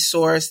 ethically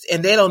sourced,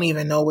 and they don't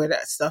even know where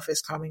that stuff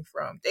is coming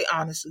from. They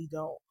honestly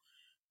don't.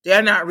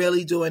 They're not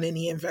really doing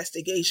any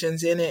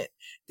investigations in it.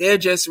 They're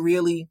just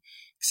really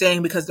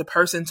saying because the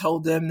person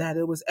told them that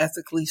it was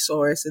ethically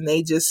sourced, and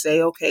they just say,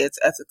 okay, it's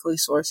ethically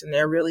sourced, and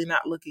they're really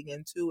not looking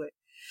into it.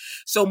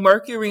 So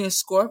Mercury in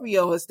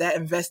Scorpio is that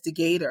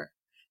investigator.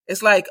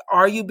 It's like,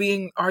 are you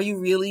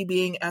really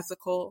being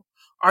ethical?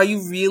 Are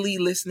you really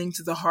listening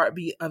to the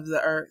heartbeat of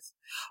the earth?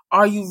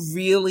 Are you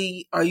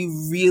really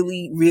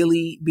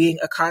being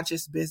a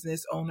conscious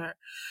business owner?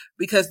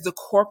 Because the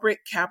corporate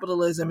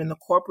capitalism and the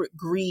corporate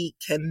greed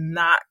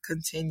cannot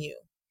continue.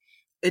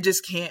 It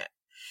just can't.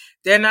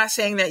 They're not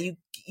saying that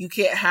you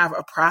can't have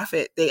a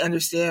profit. They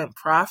understand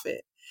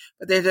profit,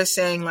 but they're just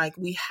saying like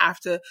we have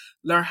to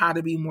learn how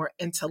to be more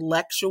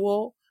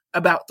intellectual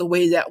about the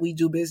way that we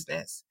do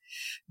business.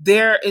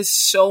 There is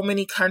so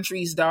many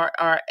countries that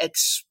are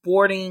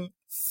exporting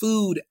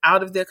food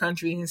out of their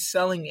country and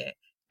selling it,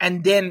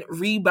 and then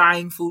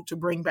rebuying food to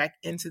bring back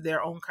into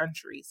their own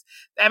countries.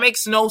 That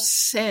makes no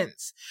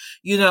sense,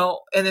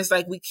 and it's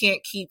like we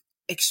can't keep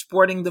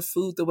exporting the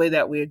food the way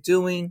that we're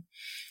doing,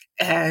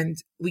 and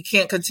we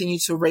can't continue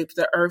to rape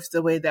the earth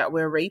the way that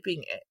we're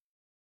raping it.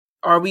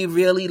 Are we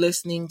really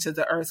listening to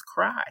the earth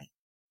cry?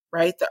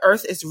 Right? The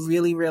earth is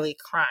really, really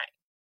crying.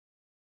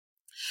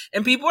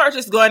 And people are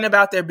just going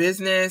about their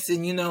business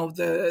and,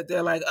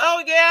 they're like,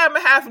 oh yeah, I'm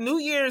going to have New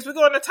Year's. We're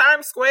going to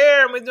Times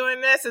Square and we're doing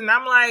this. And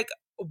I'm like,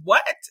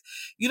 what?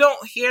 You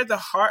don't hear the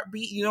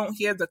heartbeat. You don't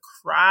hear the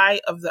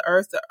cry of the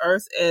earth. The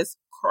earth is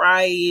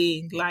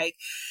crying, like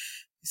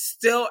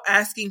still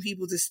asking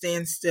people to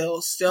stand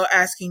still, still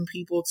asking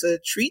people to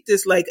treat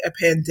this like a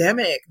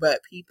pandemic,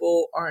 but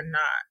people are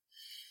not.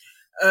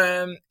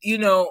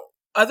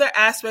 Other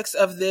aspects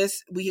of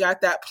this, we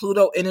got that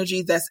Pluto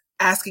energy that's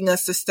asking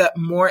us to step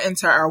more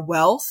into our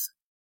wealth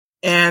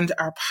and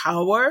our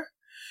power.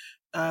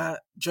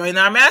 Join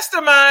our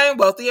mastermind,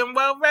 Wealthy and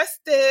Well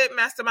Rested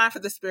Mastermind for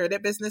the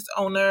Spirited Business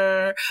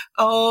Owner.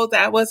 Oh,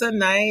 that was a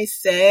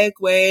nice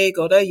segue.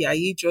 Go to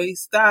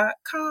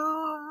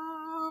yayijoyce.com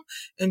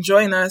and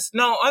join us.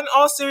 No, in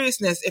all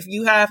seriousness, if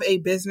you have a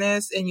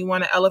business and you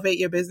want to elevate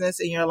your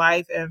business in your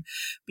life and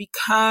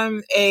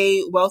become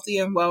a wealthy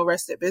and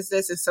well-rested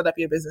business and set up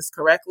your business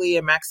correctly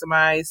and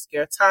maximize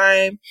your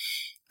time,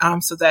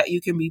 so that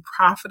you can be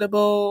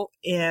profitable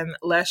and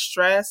less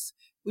stress,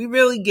 we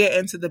really get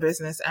into the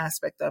business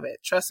aspect of it.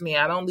 Trust me,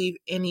 I don't leave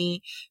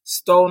any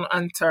stone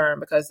unturned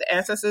because the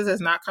ancestors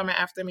is not coming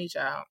after me,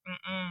 child.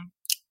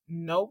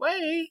 No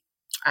way.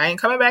 I ain't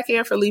coming back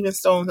here for leaving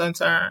stones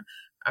unturned.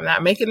 I'm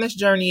not making this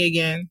journey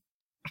again.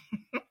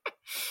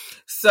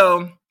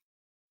 So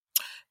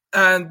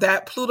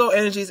that Pluto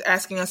energy is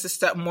asking us to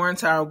step more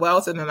into our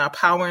wealth and in our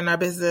power in our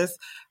business.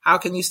 How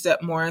can you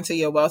step more into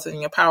your wealth and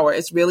your power?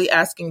 It's really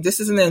asking, this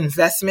is an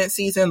investment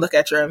season. Look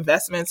at your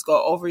investments,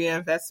 go over your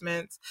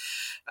investments.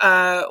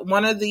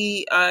 One of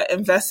the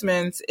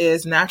investments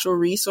is natural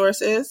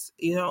resources,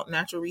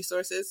 natural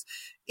resources.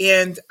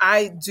 And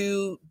I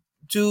do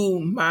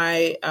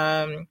my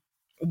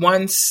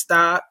one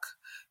stock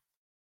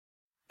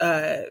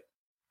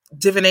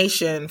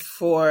divination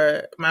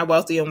for my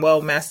Wealthy and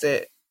Well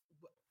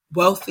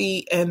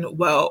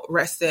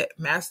Rested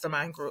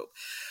Mastermind group.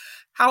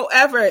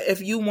 However, if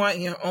you want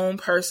your own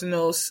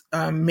personal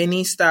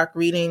mini stock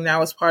reading, that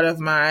was part of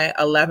my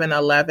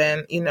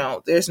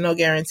 11/11. There's no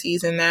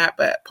guarantees in that,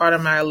 but part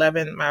of my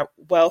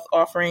wealth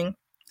offering,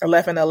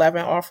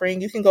 11/11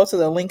 offering, you can go to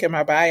the link in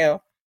my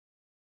bio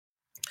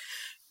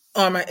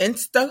on my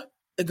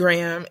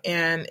Instagram,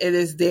 and it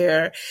is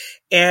there.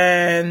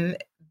 And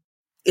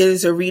it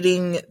is a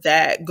reading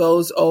that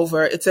goes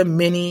over, it's a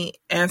mini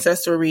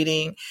ancestor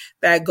reading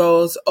that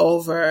goes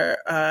over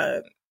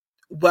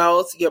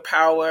wealth, your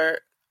power,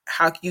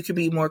 how you can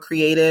be more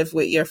creative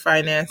with your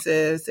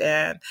finances,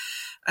 and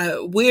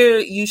where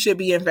you should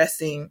be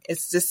investing.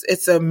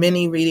 It's a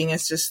mini reading.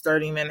 It's just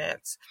 30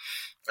 minutes.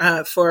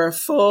 For a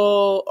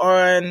full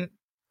on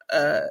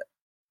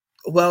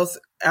wealth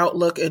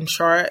outlook and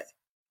chart,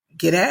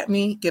 get at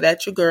me, get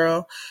at your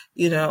girl,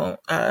 email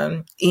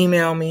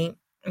me.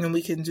 and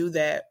we can do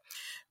that.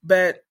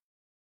 But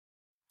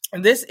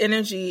this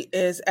energy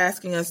is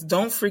asking us,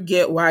 don't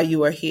forget why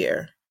you are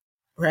here,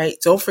 right?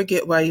 Don't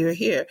forget why you're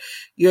here.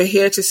 You're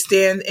here to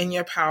stand in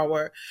your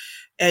power,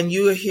 and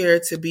you are here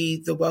to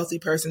be the wealthy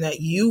person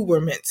that you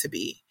were meant to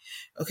be.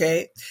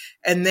 Okay.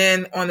 And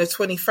then on the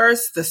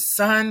 21st, the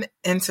sun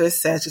enters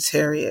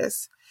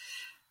Sagittarius,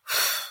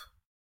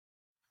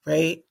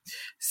 right?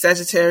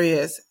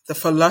 Sagittarius, the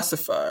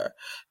philosopher,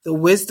 the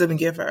wisdom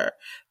giver.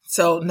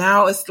 So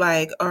now it's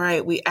like, all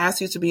right, we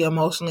ask you to be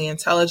emotionally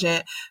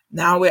intelligent.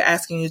 Now we're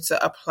asking you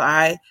to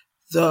apply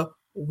the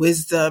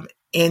wisdom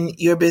in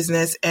your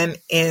business and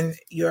in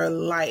your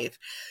life.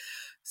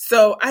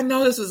 So I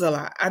know this was a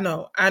lot. I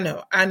know.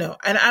 And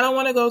I don't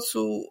want to go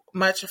too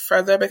much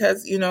further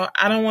because,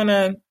 I don't want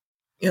to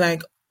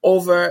like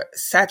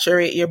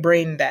oversaturate your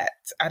brain that.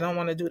 I don't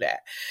want to do that.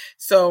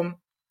 So,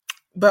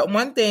 but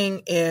one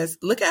thing is,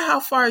 look at how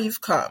far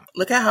you've come.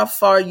 Look at how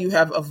far you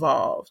have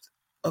evolved.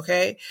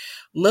 Okay.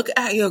 Look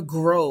at your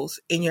growth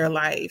in your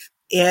life.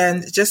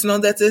 And just know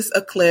that this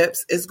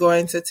eclipse is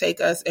going to take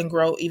us and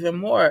grow even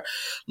more.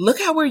 Look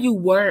at where you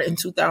were in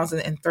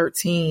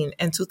 2013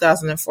 and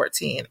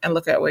 2014, and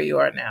look at where you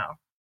are now.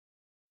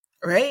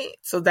 Right?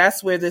 So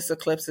that's where this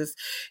eclipse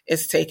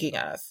is taking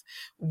us.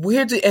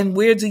 Where do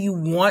you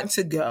want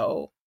to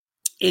go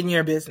in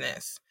your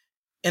business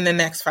in the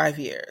next 5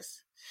 years?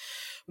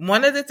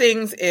 One of the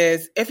things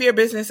is, if your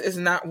business is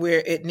not where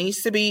it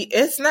needs to be,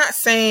 it's not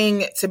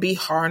saying to be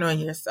hard on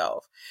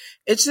yourself.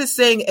 It's just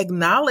saying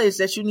acknowledge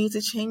that you need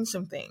to change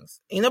some things.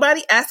 Ain't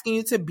nobody asking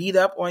you to beat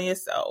up on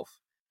yourself.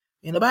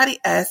 Ain't nobody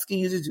asking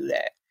you to do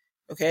that.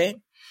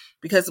 Okay?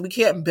 Because we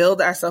can't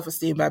build our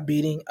self-esteem by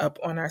beating up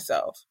on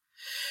ourselves.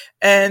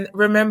 And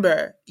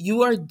remember,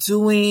 you are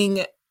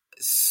doing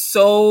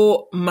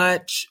so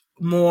much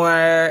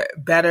more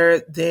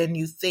better than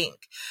you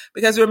think.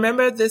 Because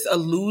remember this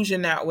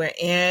illusion that we're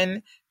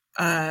in,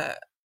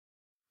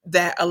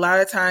 that a lot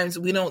of times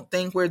we don't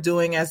think we're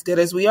doing as good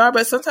as we are,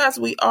 but sometimes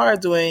we are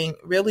doing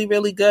really,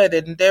 really good,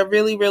 and they're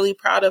really, really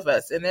proud of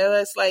us. And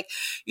they're just like,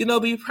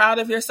 be proud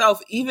of yourself,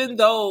 even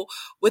though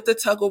with the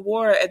tug of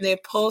war and they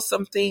pull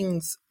some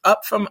things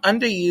up from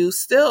under you,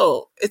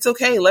 still, it's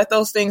okay. Let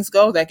those things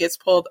go that gets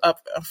pulled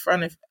up in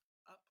front of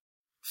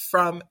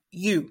from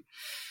you.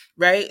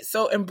 Right?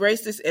 So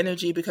embrace this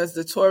energy, because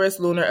the Taurus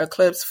lunar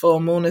eclipse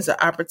full moon is an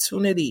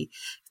opportunity.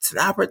 It's an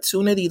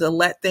opportunity to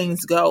let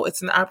things go.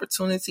 It's an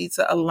opportunity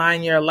to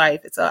align your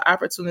life. It's an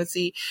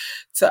opportunity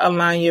to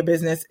align your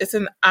business. It's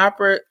an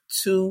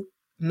opportunity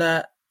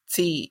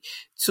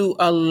to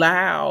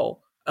allow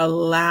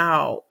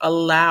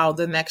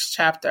the next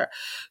chapter.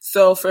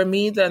 So for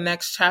me, the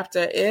next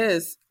chapter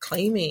is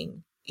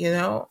claiming,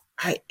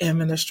 I am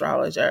an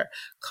astrologer,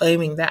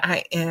 claiming that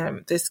I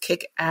am this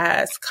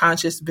kick-ass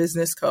conscious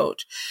business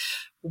coach.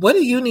 What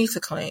do you need to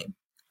claim?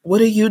 What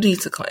do you need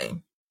to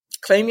claim?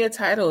 Claim your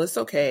title. It's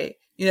okay.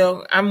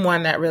 I'm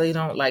one that really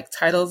don't like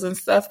titles and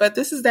stuff, but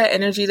this is that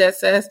energy that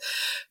says,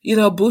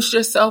 boost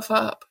yourself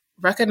up,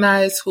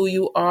 recognize who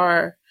you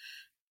are,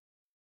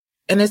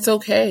 and it's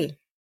okay.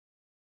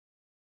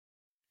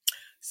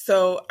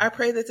 So I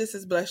pray that this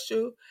has blessed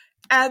you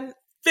and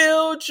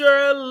filled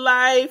your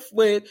life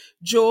with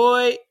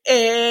joy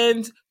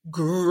and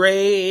grace.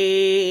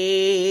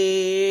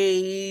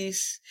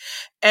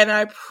 And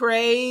I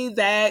pray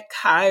that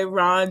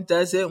Chiron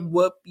doesn't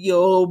whoop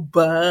your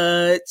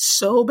butt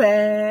so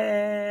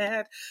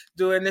bad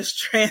during this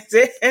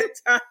transit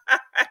time.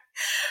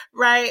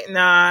 Right?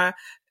 Nah.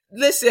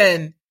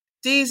 Listen,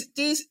 these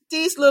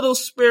little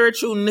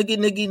spiritual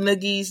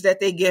noogies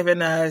that they're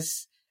giving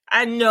us,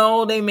 I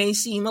know they may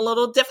seem a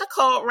little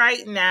difficult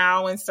right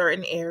now in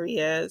certain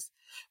areas,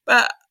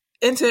 but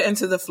enter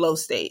into the flow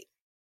state.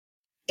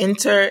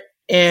 Enter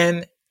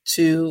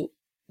into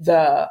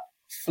the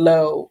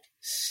flow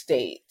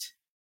state.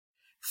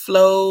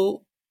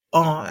 Flow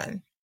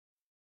on.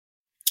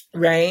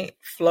 Right?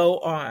 Flow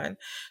on.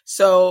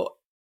 So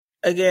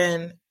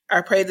again, I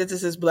pray that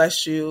this has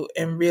blessed you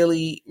and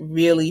really,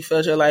 really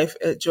filled your life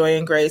with joy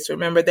and grace.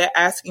 Remember, they're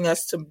asking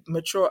us to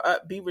mature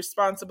up, be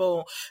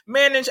responsible,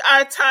 manage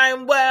our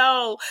time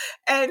well,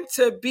 and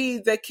to be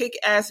the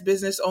kick-ass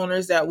business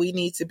owners that we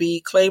need to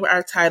be, claim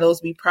our titles,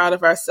 be proud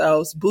of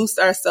ourselves, boost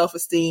our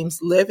self-esteem,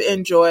 live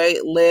in joy,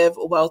 live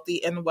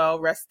wealthy and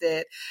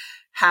well-rested,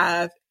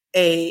 have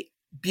a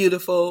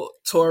beautiful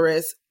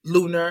Taurus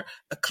lunar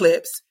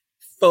eclipse,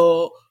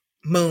 full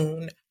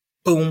moon,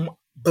 boom,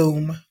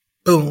 boom,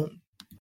 boom.